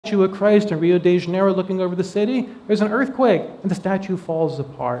statue of Christ in Rio de Janeiro looking over the city, there's an earthquake and the statue falls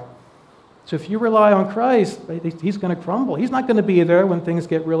apart. So if you rely on Christ, he's going to crumble. He's not going to be there when things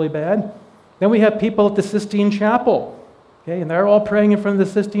get really bad. Then we have people at the Sistine Chapel, okay, and they're all praying in front of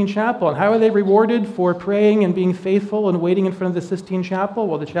the Sistine Chapel. And how are they rewarded for praying and being faithful and waiting in front of the Sistine Chapel?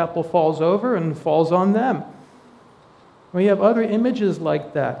 Well, the chapel falls over and falls on them. We have other images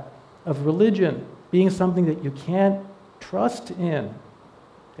like that of religion being something that you can't trust in.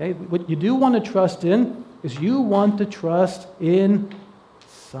 Okay? What you do want to trust in is you want to trust in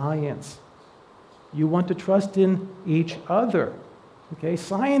science. You want to trust in each other. Okay?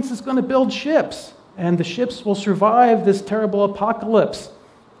 Science is going to build ships, and the ships will survive this terrible apocalypse.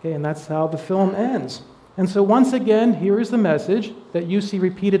 Okay? And that's how the film ends. And so once again, here is the message that you see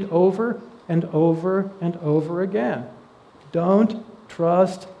repeated over and over and over again. Don't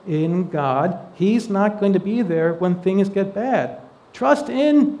trust in God. He's not going to be there when things get bad. Trust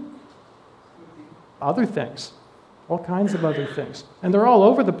in other things, all kinds of other things. And they're all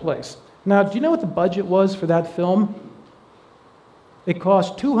over the place. Now, do you know what the budget was for that film? It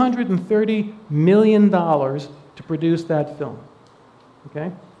cost $230 million to produce that film.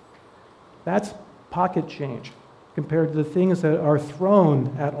 Okay? That's pocket change compared to the things that are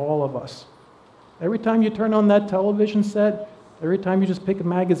thrown at all of us. Every time you turn on that television set, every time you just pick a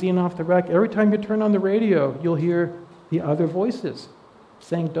magazine off the rack, every time you turn on the radio, you'll hear the other voices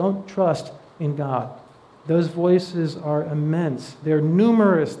saying, don't trust in God. Those voices are immense. They're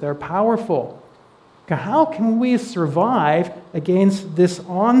numerous. They're powerful. How can we survive against this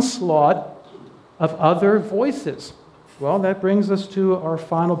onslaught of other voices? Well, that brings us to our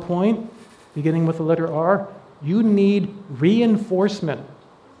final point, beginning with the letter R. You need reinforcement.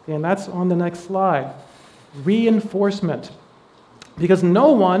 And that's on the next slide. Reinforcement. Because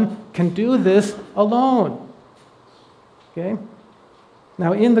no one can do this alone. Okay?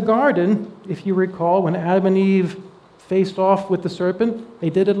 Now, in the garden, if you recall, when Adam and Eve faced off with the serpent, they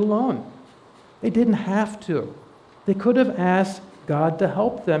did it alone. They didn't have to. They could have asked God to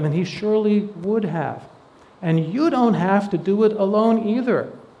help them, and he surely would have. And you don't have to do it alone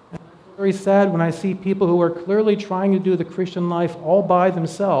either. And I'm very sad when I see people who are clearly trying to do the Christian life all by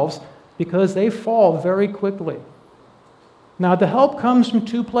themselves because they fall very quickly. Now, the help comes from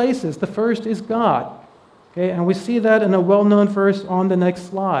two places. The first is God. Okay, and we see that in a well-known verse on the next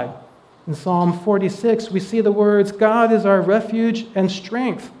slide. In Psalm 46, we see the words, God is our refuge and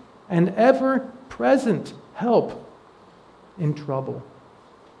strength, and ever-present help in trouble.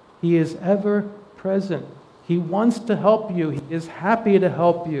 He is ever-present. He wants to help you. He is happy to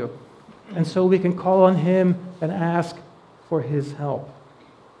help you. And so we can call on him and ask for his help.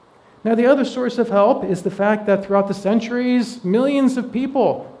 Now, the other source of help is the fact that throughout the centuries, millions of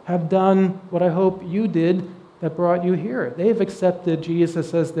people have done what I hope you did that brought you here. They've accepted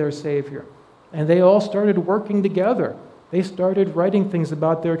Jesus as their Savior. And they all started working together. They started writing things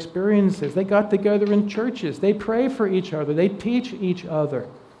about their experiences. They got together in churches. They pray for each other. They teach each other.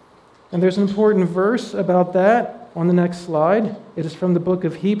 And there's an important verse about that on the next slide. It is from the book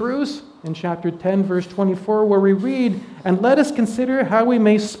of Hebrews in chapter 10, verse 24, where we read, "And let us consider how we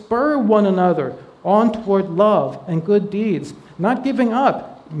may spur one another on toward love and good deeds, not giving up,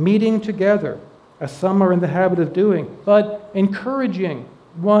 meeting together, as some are in the habit of doing, but encouraging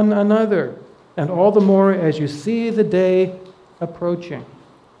one another, and all the more as you see the day approaching."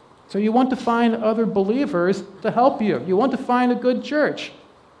 So you want to find other believers to help you. You want to find a good church.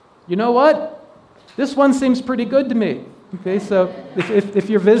 You know what? This one seems pretty good to me. Okay, so if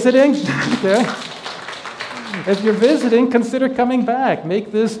you're visiting, okay, if you're visiting, consider coming back.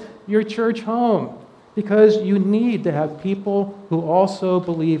 Make this your church home. Because you need to have people who also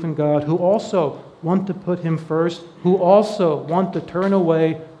believe in God, who also want to put him first, who also want to turn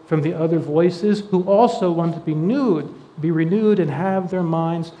away from the other voices, who also want to be renewed and have their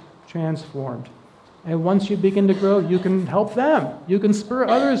minds transformed. And once you begin to grow, you can help them. You can spur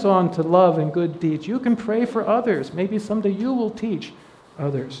others on to love and good deeds. You can pray for others. Maybe someday you will teach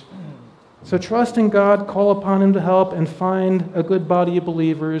others. So trust in God, call upon him to help, and find a good body of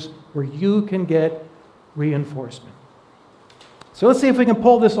believers where you can get reinforcement. So let's see if we can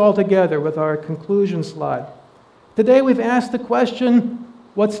pull this all together with our conclusion slide. Today we've asked the question,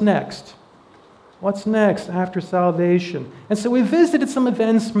 what's next? What's next after salvation? And so we visited some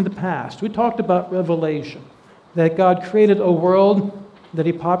events from the past. We talked about Revelation, that God created a world, that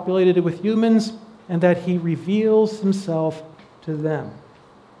he populated it with humans, and that he reveals himself to them.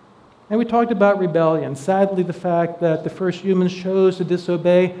 And we talked about rebellion. Sadly, the fact that the first humans chose to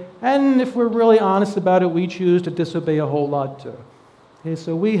disobey, and if we're really honest about it, we choose to disobey a whole lot too. Okay,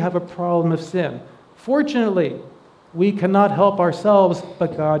 so we have a problem of sin. Fortunately, We cannot help ourselves,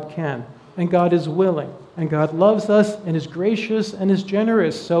 but God can. And God is willing. And God loves us and is gracious and is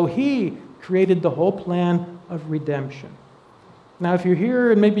generous. So He created the whole plan of redemption. Now, if you're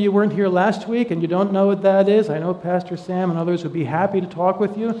here and maybe you weren't here last week and you don't know what that is, I know Pastor Sam and others would be happy to talk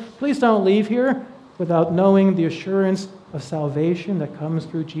with you. Please don't leave here without knowing the assurance of salvation that comes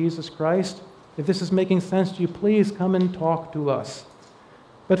through Jesus Christ. If this is making sense to you, please come and talk to us.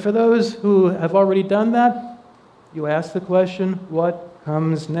 But for those who have already done that, you ask the question, what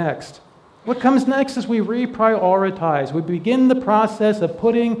comes next? What comes next is we reprioritize. We begin the process of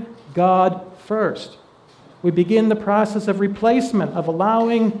putting God first. We begin the process of replacement, of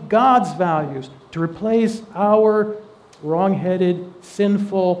allowing God's values to replace our wrong-headed,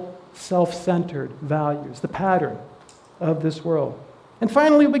 sinful, self-centered values, the pattern of this world. And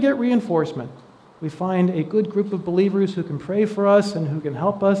finally, we get reinforcement. We find a good group of believers who can pray for us and who can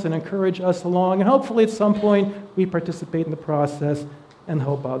help us and encourage us along. And hopefully at some point, we participate in the process and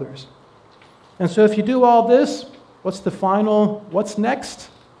help others. And so if you do all this, what's next?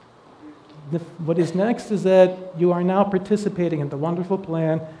 What is next is that you are now participating in the wonderful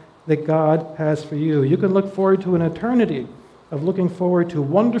plan that God has for you. You can look forward to an eternity of looking forward to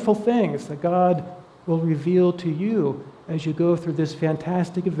wonderful things that God will reveal to you as you go through this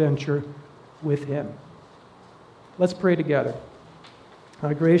fantastic adventure with Him. Let's pray together.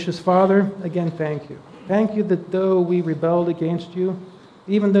 Our gracious Father, again, thank you. Thank you that though we rebelled against you,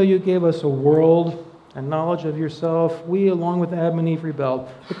 even though you gave us a world and knowledge of yourself, we, along with Adam and Eve, rebelled.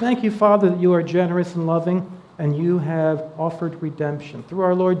 But thank you, Father, that you are generous and loving, and you have offered redemption through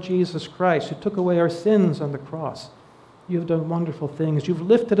our Lord Jesus Christ, who took away our sins on the cross. You have done wonderful things. You've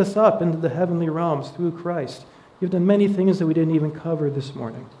lifted us up into the heavenly realms through Christ. You've done many things that we didn't even cover this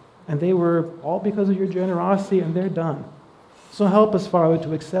morning. And they were all because of your generosity, and they're done. So help us, Father,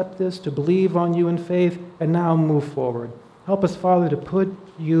 to accept this, to believe on you in faith, and now move forward. Help us, Father, to put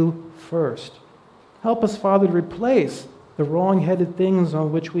you first. Help us, Father, to replace the wrong-headed things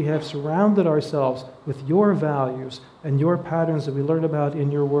on which we have surrounded ourselves with your values and your patterns that we learn about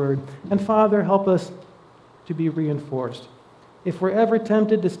in your word. And Father, help us to be reinforced. If we're ever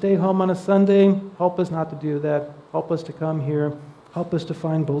tempted to stay home on a Sunday, help us not to do that. Help us to come here. Help us to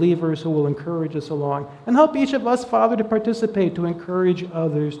find believers who will encourage us along. And help each of us, Father, to participate, to encourage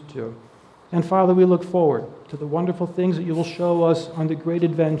others too. And Father, we look forward to the wonderful things that you will show us on the great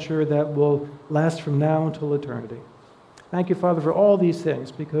adventure that will last from now until eternity. Thank you, Father, for all these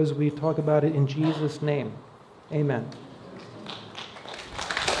things, because we talk about it in Jesus' name. Amen.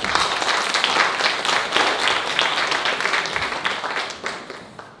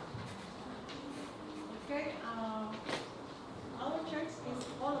 Okay, our church is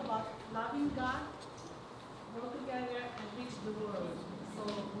all about loving God, grow together, and reach the world. So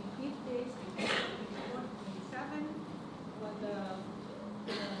we give days in 27 when the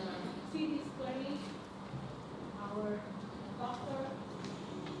CD is playing. Our doctor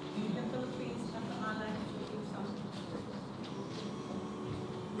in the Philippines, Dr. Alan, will give some.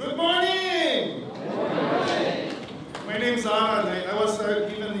 Good morning! Good morning. My name is Alan. I was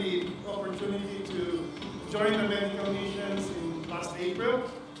given the opportunity to join the medical missions in last April.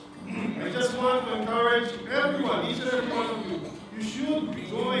 I just want to encourage everyone, each and every one of you, you should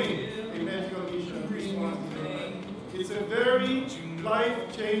join a medical mission this month. It's a very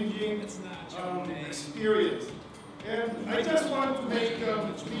life-changing experience. And I just want to make 3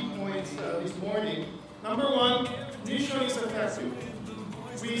 points this morning. Number one, mission is effective.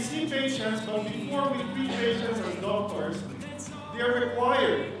 We see patients, but before we treat patients as doctors, they are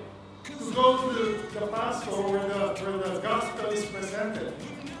required to go to the pastor where the gospel is presented.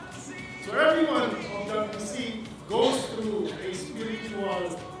 So everyone that we see goes through a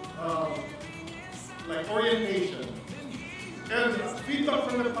spiritual orientation. And feedback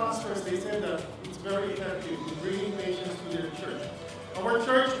from the pastors, they said that it's very effective in bringing patients to their church. Our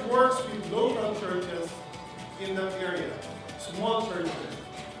church works with local churches in that area, small churches.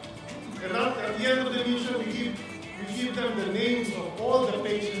 And at the end of the mission, we give them the names of all the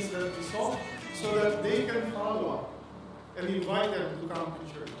patients that we saw so that they can follow up and invite them to come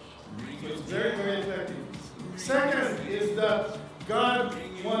to church. So it's very, very effective. Second is that God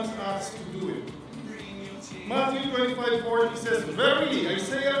wants us to do it. Matthew 25:40 says, "Verily I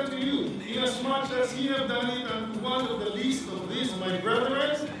say unto you, inasmuch as ye have done it unto one of the least of these my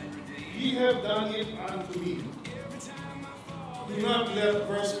brethren, ye have done it unto me." Do not let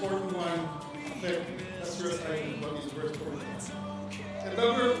verse 41 affect you. That's your assignment. What is verse 41? And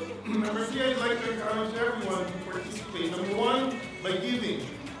number 3, I'd like to encourage everyone to participate. Number 1, by giving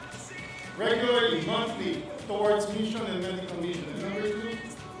regularly, monthly, towards mission and medical mission. And number 2,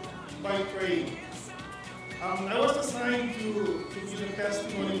 by praying. I was assigned to give a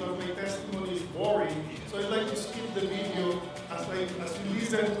testimony, but my testimony is boring, so I'd like to skip the video as we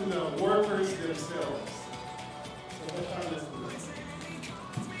listen to the workers themselves. So let's do this.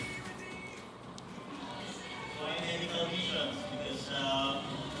 Medical missions, because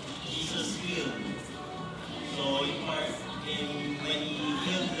Jesus healed. So in part, when he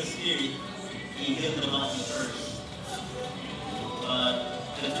healed the spirit, he healed the body first. But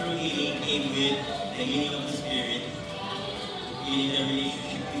the true healing came with the healing of the spirit, healing the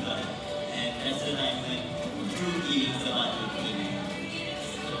relationship with God. And that's the time when true healing of the body came.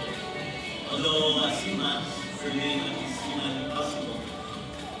 So, although as humans, we're doing what is humanly possible,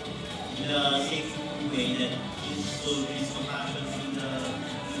 in the same way that Jesus showed his compassion to the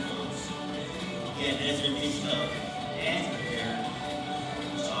people, yet there's their physical and their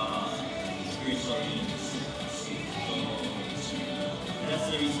spiritual needs. So that's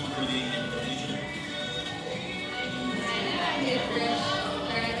the reason for doing medical mission. I'm fresh,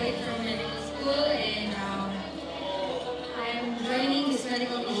 graduate from medical school, and I'm joining this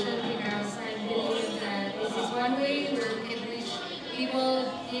medical mission because I believe that this is one way where we can reach people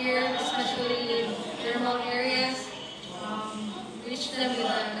here, especially in remote areas, reach them with the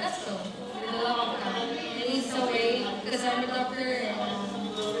gospel, with the love of God. And it's a way, because I'm a doctor and I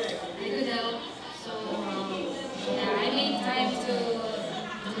could help. So yeah, I made time to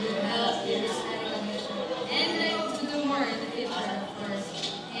help in this medical mission. And I hope to do more in the future, of course.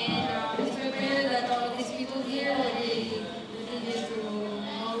 And it's my prayer that all of these people here will continue to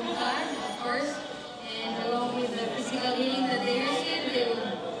know God, of course. And along with the physical healing that they receive, they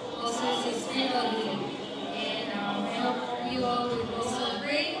will also receive spiritual healing. And I hope you all will also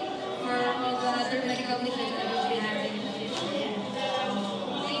pray for all the other medical missions that we'll be having in the future.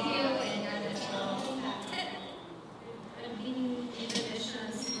 Thank you, and God bless you. I've been in the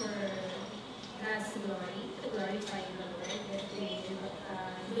missions for God's glory, to glorify the Lord, that we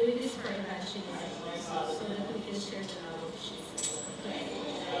doing this for evangelism also, so that we can share the love of Jesus. Okay?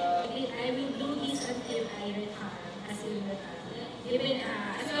 I will do this until I retire, as in even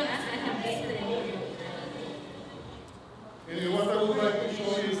as long as I have this training. And what I would like to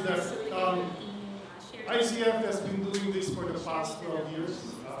show you is that ICF has been doing this for the past 12 years.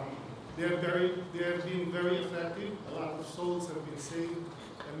 They have been very effective. A lot of souls have been saved,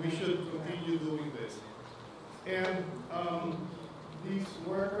 and we should continue doing this. And these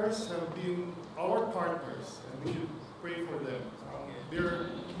workers have been our partners, and we should pray for them.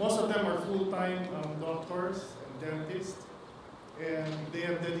 Most of them are full-time doctors and dentists, and they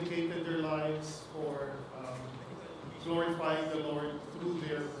have dedicated their lives for glorifying the Lord through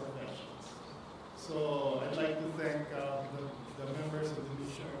their professions. So I'd like to thank the members of the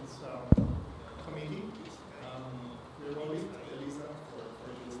missions committee, Rory, Elisa,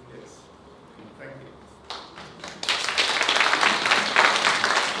 for doing this. Thank you.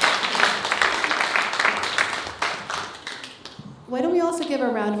 Why don't we also give a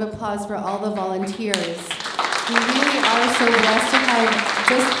round of applause for all the volunteers? We really are so blessed to have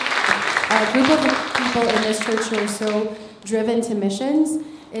just a group of people in this church who are so driven to missions.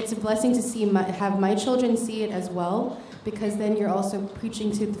 It's a blessing to have my children see it as well, because then you're also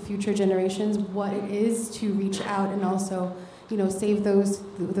preaching to the future generations what it is to reach out and also, save those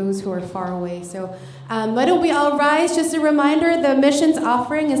who are far away. So why don't we all rise? Just a reminder, the missions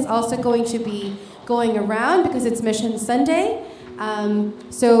offering is also going to be going around because it's Mission Sunday.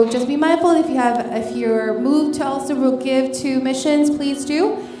 So just be mindful if you're moved to also give to missions, please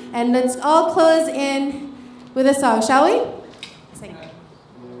do. And let's all close in with a song, shall we? Sing.